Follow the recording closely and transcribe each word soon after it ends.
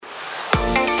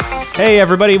Hey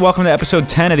everybody, welcome to episode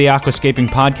 10 of the Aquascaping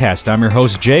Podcast. I'm your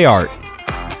host, J Art.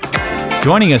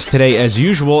 Joining us today, as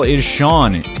usual, is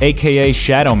Shawn, aka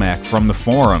Shadow Mac from the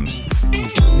forums.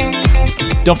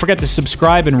 Don't forget to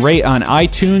subscribe and rate on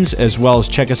iTunes, as well as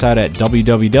check us out at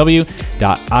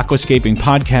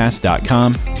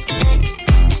www.aquascapingpodcast.com.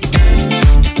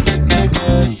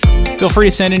 Feel free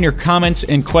to send in your comments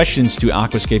and questions to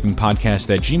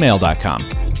aquascapingpodcast@gmail.com.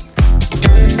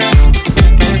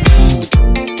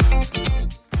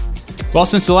 Well,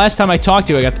 since the last time I talked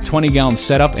to you, I got the 20-gallon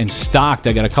set up and stocked.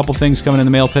 I got a couple things coming in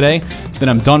the mail today, then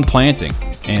I'm done planting.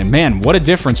 And man, what a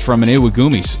difference from an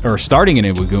Iwagumi, or starting an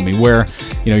Iwagumi, where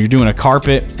you're doing a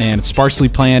carpet and it's sparsely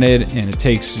planted and it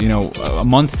takes a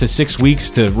month to 6 weeks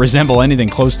to resemble anything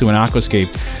close to an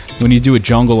aquascape. When you do a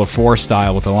jungle or forest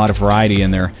style with a lot of variety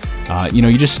in there,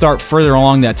 you just start further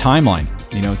along that timeline.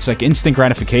 It's like instant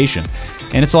gratification.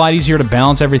 And it's a lot easier to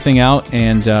balance everything out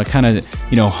and kind of,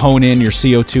 hone in your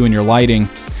CO2 and your lighting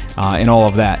and all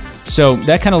of that. So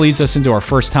that kind of leads us into our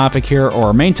first topic here, or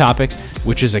our main topic,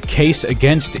 which is a case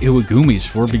against Iwagumis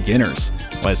for beginners.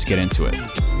 Let's get into it.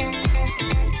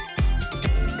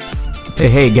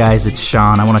 Hey guys, it's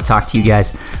Shawn. I want to talk to you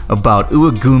guys about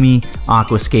Iwagumi,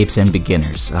 aquascapes, and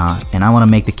beginners. And I want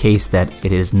to make the case that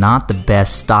it is not the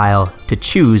best style to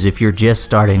choose if you're just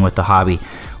starting with the hobby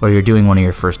or you're doing one of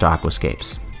your first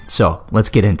aquascapes. So let's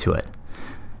get into it.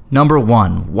 Number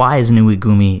one, why is an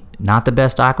Iwagumi not the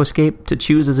best aquascape to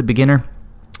choose as a beginner?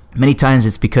 Many times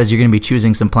it's because you're going to be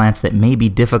choosing some plants that may be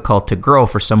difficult to grow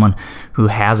for someone who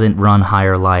hasn't run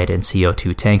higher light and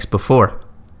CO2 tanks before.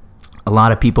 A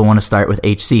lot of people want to start with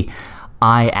HC.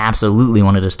 I absolutely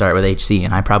wanted to start with HC,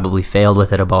 and I probably failed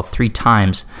with it about 3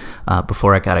 times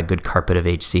before I got a good carpet of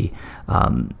HC.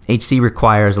 HC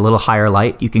requires a little higher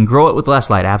light. You can grow it with less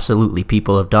light, absolutely.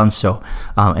 People have done so.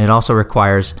 And it also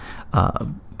requires a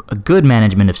good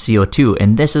management of CO2,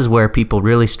 and this is where people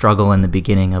really struggle in the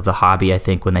beginning of the hobby, I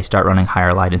think, when they start running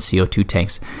higher light and CO2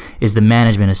 tanks, is the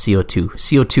management of CO2.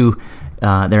 CO2,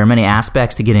 there are many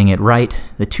aspects to getting it right.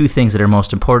 The 2 things that are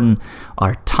most important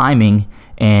are timing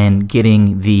and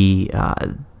getting the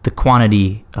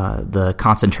quantity, the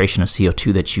concentration of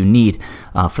CO2 that you need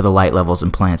for the light levels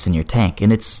and plants in your tank.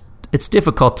 And it's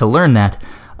difficult to learn that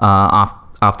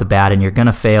off the bat, and you're going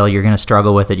to fail, you're going to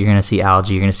struggle with it, you're going to see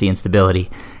algae, you're going to see instability.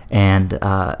 And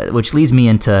which leads me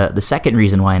into the second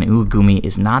reason why an Iwagumi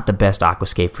is not the best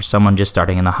aquascape for someone just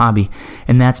starting in the hobby,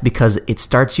 and that's because it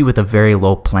starts you with a very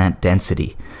low plant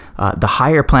density. The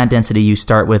higher plant density you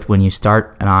start with when you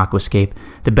start an aquascape,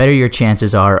 the better your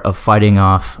chances are of fighting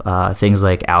off things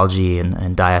like algae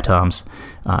and diatoms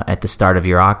at the start of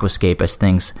your aquascape as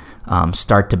things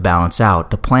start to balance out.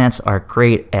 The plants are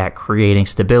great at creating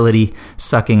stability,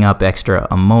 sucking up extra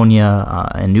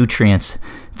ammonia and nutrients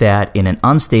that in an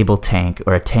unstable tank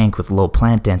or a tank with low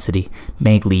plant density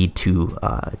may lead to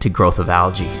growth of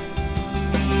algae.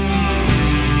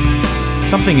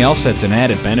 Something else that's an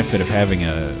added benefit of having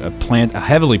a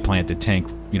heavily planted tank,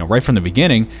 right from the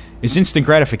beginning, is instant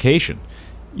gratification.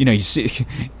 You see,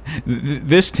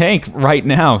 this tank right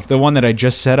now, the one that I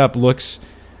just set up, looks,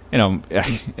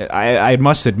 I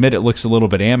must admit it looks a little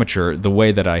bit amateur the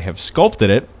way that I have sculpted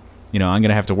it. I'm going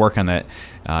to have to work on that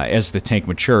as the tank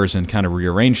matures and kind of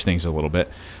rearrange things a little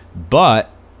bit. But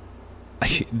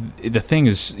the thing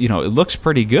is, it looks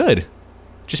pretty good.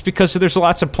 Just because there's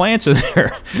lots of plants in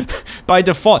there. By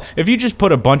default, if you just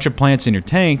put a bunch of plants in your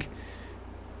tank,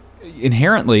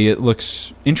 inherently it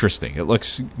looks interesting. It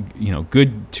looks,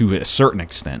 good to a certain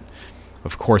extent.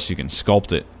 Of course, you can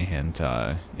sculpt it and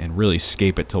really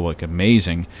scape it to look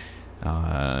amazing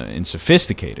and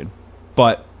sophisticated.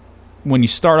 But when you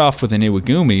start off with an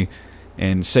Iwagumi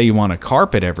and say you want to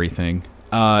carpet everything,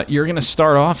 you're going to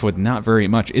start off with not very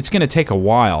much. It's going to take a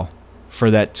while for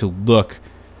that to look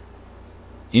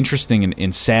interesting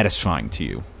and satisfying to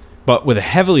you. But with a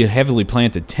heavily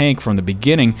planted tank from the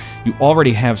beginning, you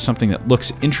already have something that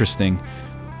looks interesting,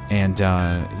 and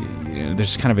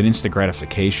there's kind of an instant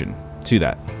gratification to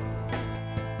that.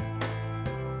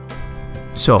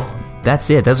 So that's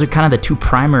it. Those are kind of the 2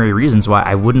 primary reasons why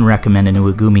I wouldn't recommend an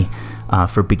Iwagumi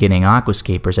for beginning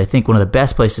aquascapers. I think one of the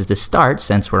best places to start,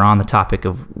 since we're on the topic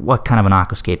of what kind of an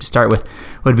aquascape to start with,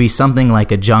 would be something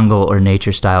like a jungle or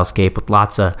nature style scape with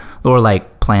lots of lower light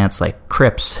plants like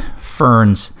crypts,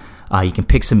 ferns. You can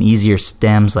pick some easier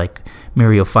stems like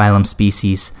Myriophyllum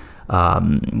species,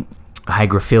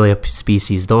 Hygrophila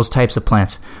species. Those types of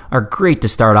plants are great to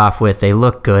start off with. They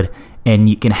look good, and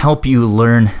you can help you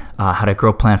learn how to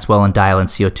grow plants well and dial in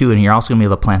CO2, and you're also going to be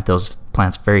able to plant those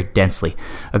plants very densely.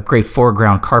 A great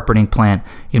foreground carpeting plant,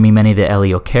 going to be many of the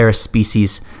Eleocharis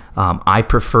species, I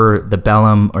prefer the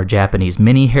Bellum or Japanese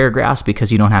mini hairgrass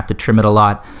because you don't have to trim it a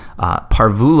lot.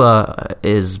 Parvula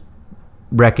is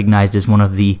recognized as one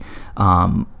of the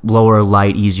lower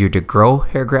light, easier to grow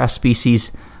hairgrass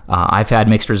species. I've had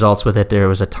mixed results with it. There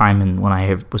was a time when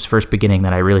I was first beginning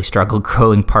that I really struggled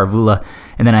growing Parvula,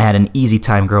 and then I had an easy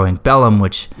time growing Bellum,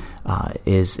 which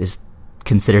is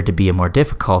considered to be a more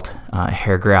difficult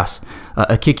hairgrass.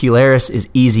 Acicularis is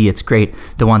easy. It's great.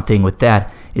 The one thing with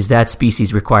that is that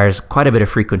species requires quite a bit of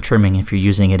frequent trimming if you're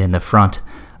using it in the front.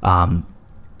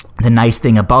 The nice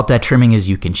thing about that trimming is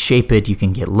you can shape it, you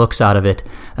can get looks out of it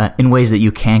in ways that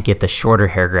you can't get the shorter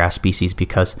hairgrass species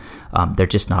because they're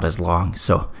just not as long.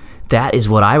 So that is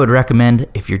what I would recommend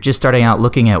if you're just starting out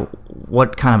looking at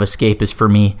what kind of escape is for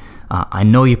me. I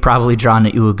know you're probably drawn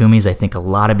to Iwagumis. I think a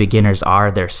lot of beginners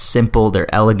are. They're simple,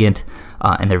 they're elegant,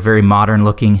 and they're very modern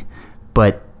looking.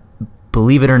 But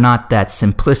believe it or not, that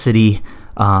simplicity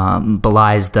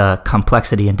belies the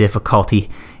complexity and difficulty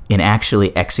in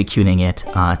actually executing it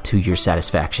to your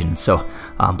satisfaction. So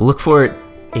look for it,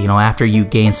 after you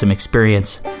gain some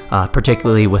experience,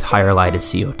 particularly with higher lighted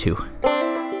CO2.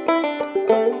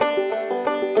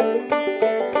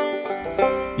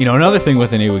 Another thing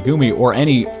with an Iwagumi or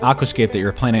any aquascape that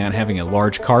you're planning on having a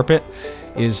large carpet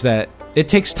is that it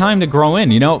takes time to grow in.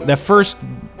 That first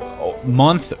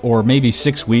month or maybe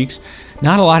 6 weeks,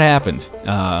 not a lot happened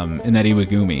in that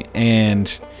Iwagumi.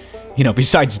 And,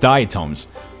 besides diatoms.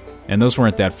 And those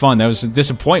weren't that fun. That was a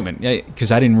disappointment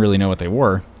because I didn't really know what they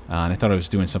were. And I thought I was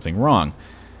doing something wrong.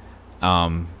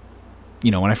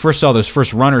 When I first saw those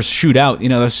first runners shoot out,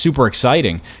 that was super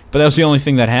exciting. But that was the only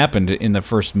thing that happened in the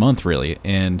first month, really.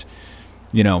 And,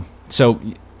 so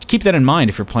keep that in mind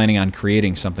if you're planning on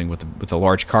creating something with a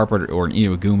large carpet or an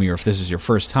Iwagumi, or if this is your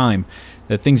first time,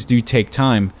 that things do take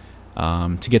time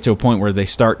to get to a point where they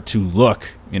start to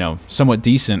look, somewhat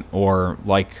decent or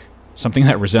like something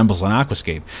that resembles an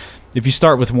aquascape. If you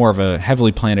start with more of a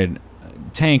heavily planted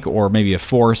tank or maybe a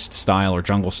forest style or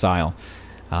jungle style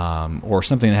or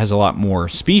something that has a lot more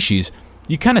species,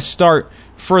 you kind of start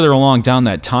further along down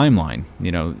that timeline.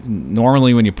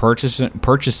 Normally when you purchase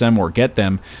them or get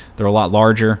them, they're a lot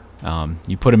larger.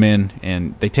 You put them in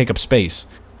and they take up space.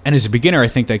 And as a beginner, I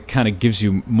think that kind of gives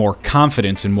you more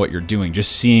confidence in what you're doing,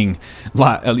 just seeing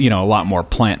a lot more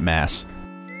plant mass.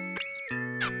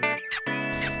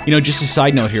 Just a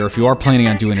side note here, if you are planning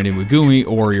on doing an Iwagumi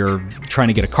or you're trying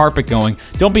to get a carpet going,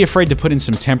 don't be afraid to put in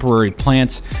some temporary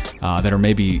plants that are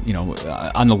maybe,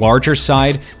 on the larger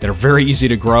side, that are very easy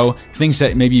to grow, things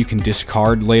that maybe you can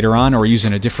discard later on or use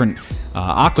in a different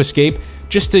aquascape,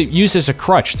 just to use as a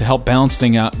crutch to help balance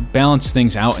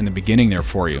things out in the beginning there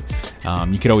for you.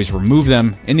 You could always remove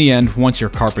them in the end once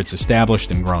your carpet's established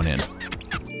and grown in.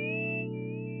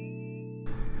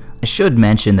 I should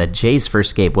mention that Jay's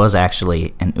first scape was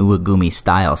actually an Iwagumi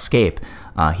style scape.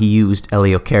 He used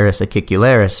Eleucharis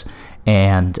acicularis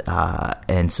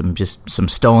and some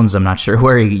stones. I'm not sure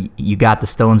where you got the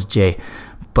stones, Jay,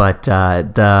 but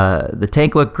the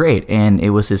tank looked great, and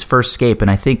it was his first scape. And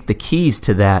I think the keys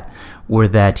to that were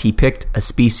that he picked a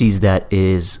species that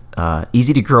is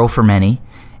easy to grow for many,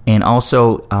 and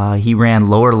also he ran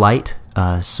lower light,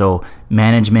 so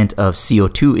management of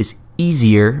CO2 is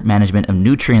easier, management of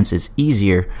nutrients is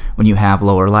easier when you have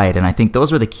lower light. And I think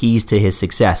those were the keys to his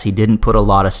success. He didn't put a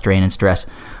lot of strain and stress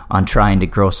on trying to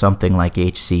grow something like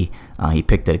HC. He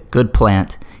picked a good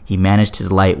plant. He managed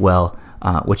his light well,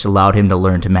 which allowed him to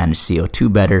learn to manage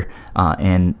CO2 better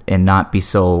and not be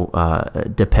so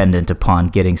dependent upon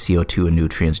getting CO2 and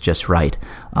nutrients just right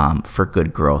for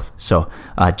good growth. So,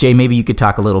 Jay, maybe you could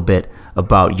talk a little bit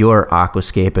about your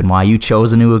aquascape and why you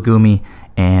chose an Iwagumi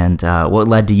and what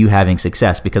led to you having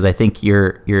success, because I think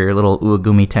your little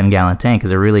Iwagumi 10-gallon tank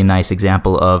is a really nice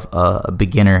example of a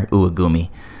beginner Iwagumi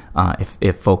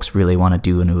if folks really want to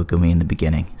do an Iwagumi in the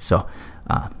beginning. So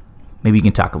maybe you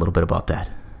can talk a little bit about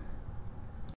that.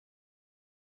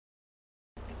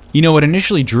 What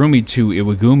initially drew me to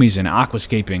Iwagumis and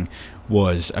aquascaping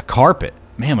was a carpet.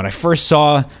 Man, when I first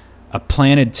saw a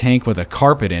planted tank with a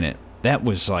carpet in it, that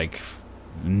was like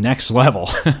next level.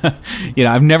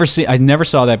 I never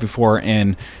saw that before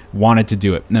and wanted to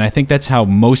do it. And I think that's how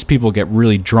most people get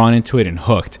really drawn into it and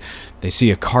hooked. They see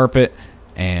a carpet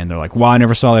and they're like, wow, I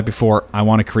never saw that before. I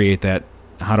want to create that.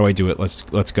 How do I do it?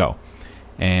 Let's go.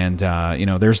 And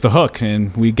there's the hook,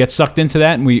 and we get sucked into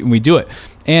that and we do it.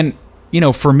 And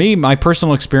for me, my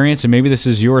personal experience, and maybe this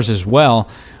is yours as well,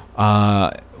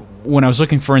 when I was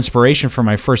looking for inspiration for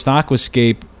my first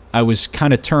aquascape, I was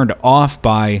kind of turned off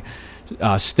by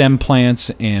stem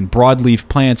plants and broadleaf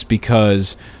plants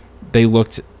because they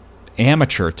looked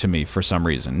amateur to me for some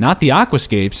reason. Not the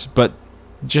aquascapes, but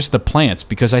just the plants,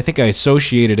 because I think I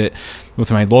associated it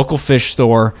with my local fish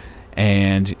store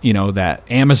and, that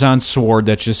Amazon sword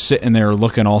that's just sitting there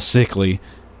looking all sickly.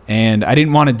 And I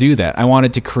didn't want to do that. I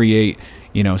wanted to create,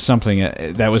 something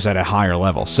that was at a higher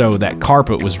level. So that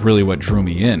carpet was really what drew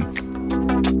me in.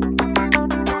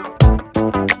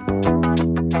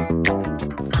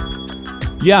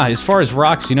 Yeah, as far as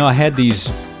rocks, I had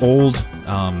these old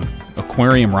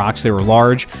aquarium rocks. They were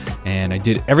large, and I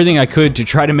did everything I could to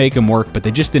try to make them work, but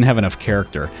they just didn't have enough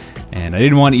character. And I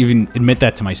didn't want to even admit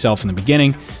that to myself in the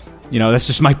beginning. That's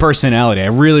just my personality. I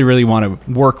really, really want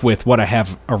to work with what I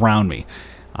have around me.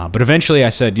 But eventually I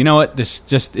said, you know what, this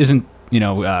just isn't,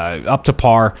 up to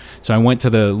par. So I went to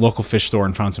the local fish store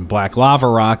and found some black lava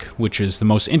rock, which is the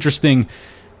most interesting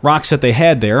rocks that they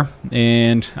had there.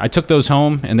 And I took those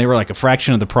home, and they were like a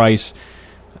fraction of the price.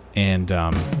 And,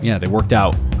 they worked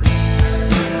out.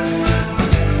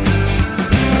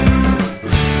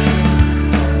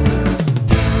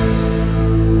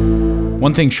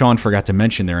 One thing Shawn forgot to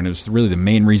mention there, and it was really the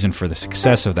main reason for the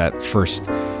success of that first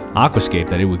aquascape,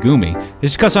 that Iwagumi,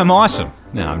 is because I'm awesome.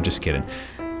 No, I'm just kidding.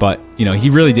 But,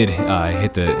 he really did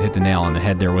hit the nail on the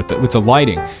head there with the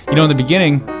lighting. In the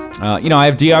beginning, I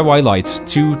have DIY lights,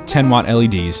 2 10-watt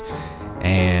LEDs,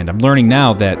 and I'm learning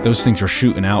now that those things are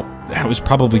shooting out. I was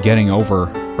probably getting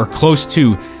over or close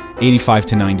to 85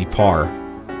 to 90 par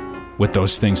with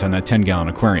those things on that 10-gallon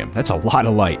aquarium. That's a lot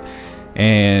of light.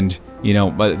 And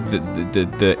but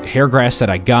the hair grass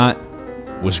that I got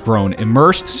was grown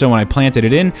immersed. So when I planted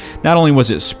it in, not only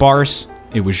was it sparse,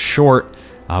 it was short,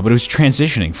 but it was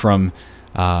transitioning from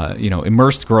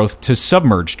immersed growth to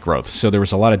submerged growth. So there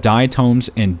was a lot of diatoms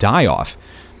and die-off.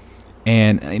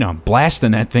 And I'm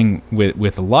blasting that thing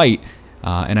with the light.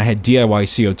 And I had DIY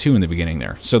CO2 in the beginning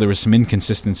there. So there was some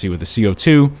inconsistency with the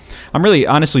CO2. I'm really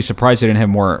honestly surprised I didn't have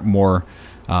more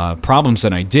problems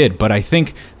than I did, but I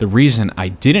think the reason I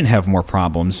didn't have more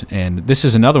problems, and this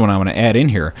is another one I want to add in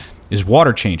here, is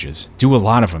water changes. Do a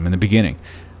lot of them in the beginning.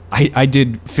 I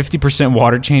did 50%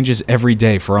 water changes every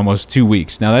day for almost 2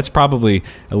 weeks. Now that's probably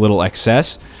a little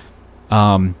excess,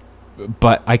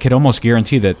 but I could almost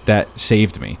guarantee that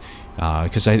saved me,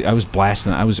 because I was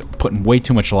blasting. I was putting way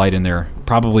too much light in there,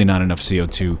 probably not enough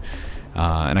CO2.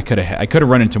 And I could have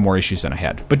run into more issues than I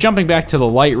had. But jumping back to the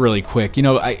light really quick,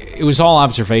 it was all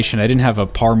observation. I didn't have a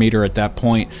par meter at that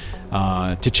point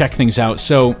to check things out.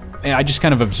 So I just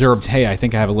kind of observed, hey, I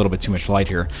think I have a little bit too much light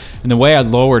here. And the way I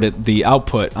lowered it, the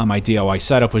output on my DIY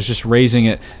setup, was just raising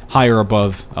it higher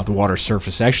above the water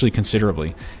surface, actually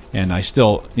considerably. And I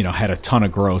still, had a ton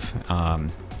of growth. And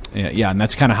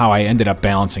that's kind of how I ended up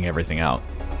balancing everything out.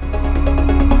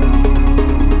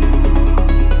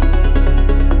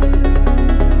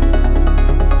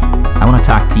 I want to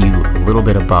talk to you a little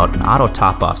bit about an auto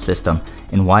top-off system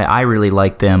and why I really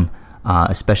like them,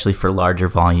 especially for larger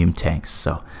volume tanks.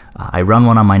 So I run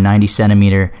one on my 90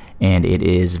 centimeter, and it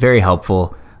is very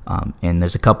helpful, and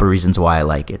there's a couple of reasons why I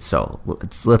like it. So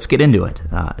let's get into it.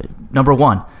 Number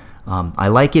one, I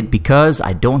like it because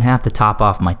I don't have to top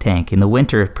off my tank. In the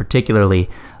winter particularly,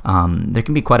 there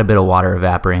can be quite a bit of water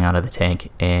evaporating out of the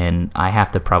tank, and I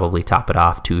have to probably top it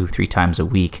off 2-3 times a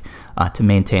week to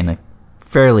maintain a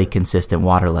fairly consistent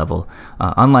water level.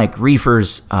 Unlike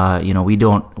reefers,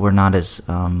 we're not as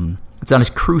it's not as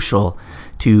crucial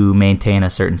to maintain a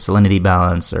certain salinity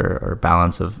balance or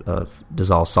balance of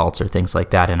dissolved salts or things like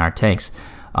that in our tanks.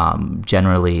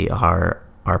 Generally, our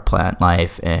plant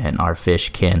life and our fish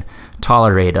can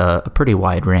tolerate a pretty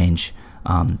wide range,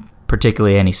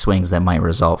 particularly any swings that might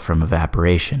result from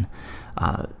evaporation.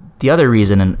 The other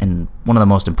reason, and one of the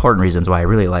most important reasons why I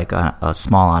really like a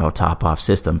small auto top-off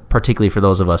system, particularly for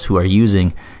those of us who are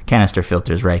using canister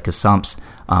filters, right? Because sumps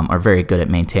are very good at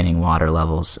maintaining water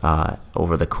levels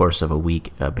over the course of a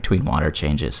week between water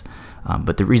changes.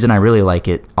 But the reason I really like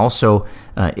it also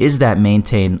is that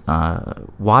maintain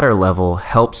water level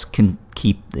helps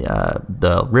keep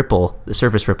the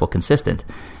surface ripple consistent.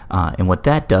 And what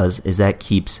that does is that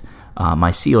keeps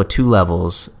my CO2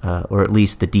 levels, or at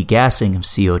least the degassing of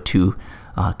CO2,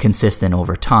 consistent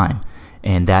over time.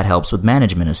 And that helps with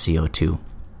management of CO2.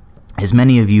 As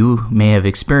many of you may have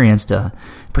experienced,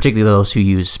 particularly those who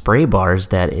use spray bars,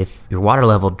 that if your water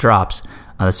level drops,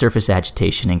 the surface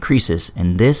agitation increases.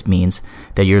 And this means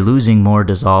that you're losing more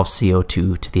dissolved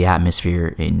CO2 to the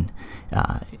atmosphere in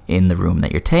the room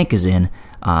that your tank is in,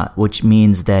 which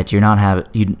means that you're not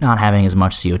having as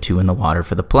much CO2 in the water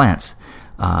for the plants.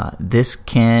 This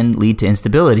can lead to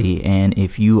instability, and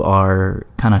if you are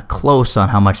kind of close on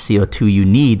how much CO2 you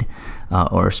need,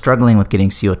 or struggling with getting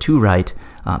CO2 right,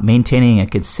 maintaining a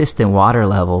consistent water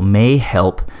level may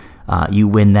help you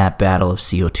win that battle of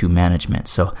CO2 management.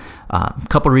 So A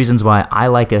couple reasons why I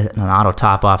like an auto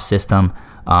top-off system.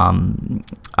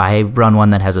 I run one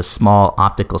that has a small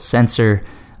optical sensor,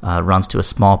 runs to a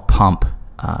small pump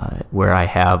where I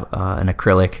have an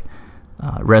acrylic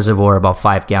reservoir about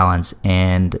 5 gallons,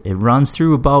 and it runs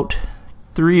through about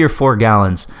 3 or 4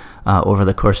 gallons over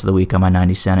the course of the week on my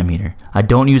 90 centimeter. I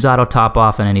don't use auto top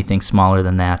off on anything smaller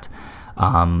than that.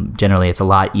 Generally, it's a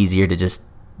lot easier to just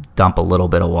dump a little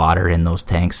bit of water in those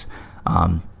tanks.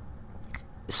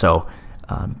 So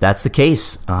that's the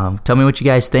case. Tell me what you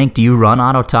guys think. Do you run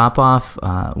auto top off?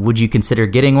 Would you consider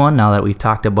getting one now that we've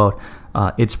talked about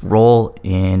its role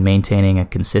in maintaining a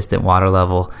consistent water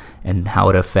level and how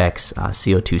it affects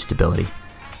CO2 stability?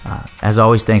 As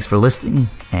always, thanks for listening,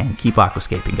 and keep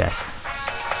aquascaping, guys.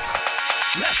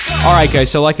 All right, guys,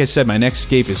 so like I said, my next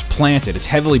scape is planted. It's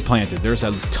heavily planted. There's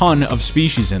a ton of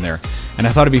species in there, and I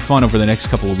thought it'd be fun over the next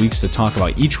couple of weeks to talk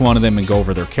about each one of them and go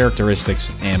over their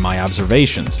characteristics and my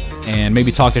observations, and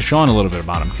maybe talk to Shawn a little bit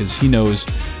about them, because he knows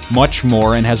much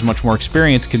more and has much more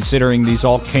experience, considering these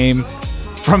all came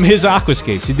from his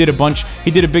aquascapes. He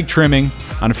did a big trimming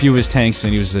on a few of his tanks,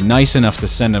 and he was nice enough to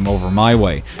send them over my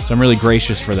way. So I'm really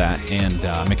gracious for that, and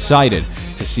I'm excited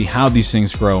to see how these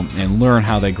things grow and learn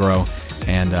how they grow,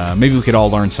 and maybe we could all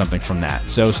learn something from that.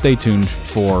 So stay tuned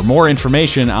for more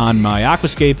information on my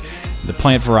aquascape, the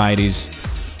plant varieties,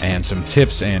 and some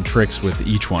tips and tricks with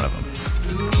each one of them.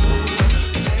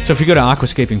 So if you go to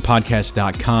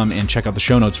aquascapingpodcast.com and check out the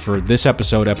show notes for this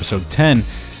episode, episode 10,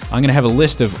 I'm going to have a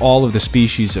list of all of the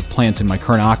species of plants in my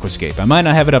current aquascape. I might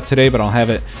not have it up today, but I'll have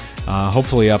it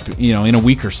hopefully up in a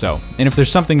week or so. And if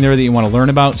there's something there that you want to learn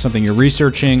about, something you're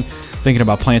researching, thinking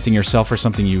about planting yourself, or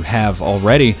something you have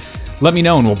already, let me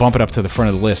know and we'll bump it up to the front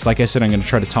of the list. Like I said, I'm going to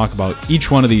try to talk about each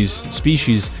one of these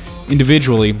species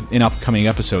individually in upcoming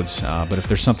episodes. But if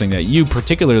there's something that you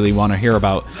particularly want to hear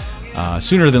about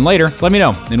sooner than later, let me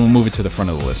know and we'll move it to the front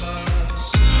of the list.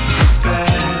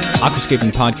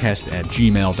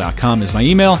 aquascapingpodcast@gmail.com is my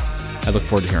email. I look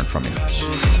forward to hearing from you.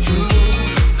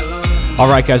 All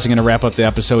right, guys, I'm going to wrap up the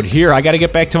episode here. I got to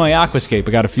get back to my aquascape.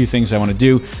 I got a few things I want to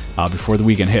do before the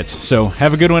weekend hits. So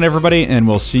have a good one, everybody, and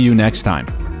we'll see you next time.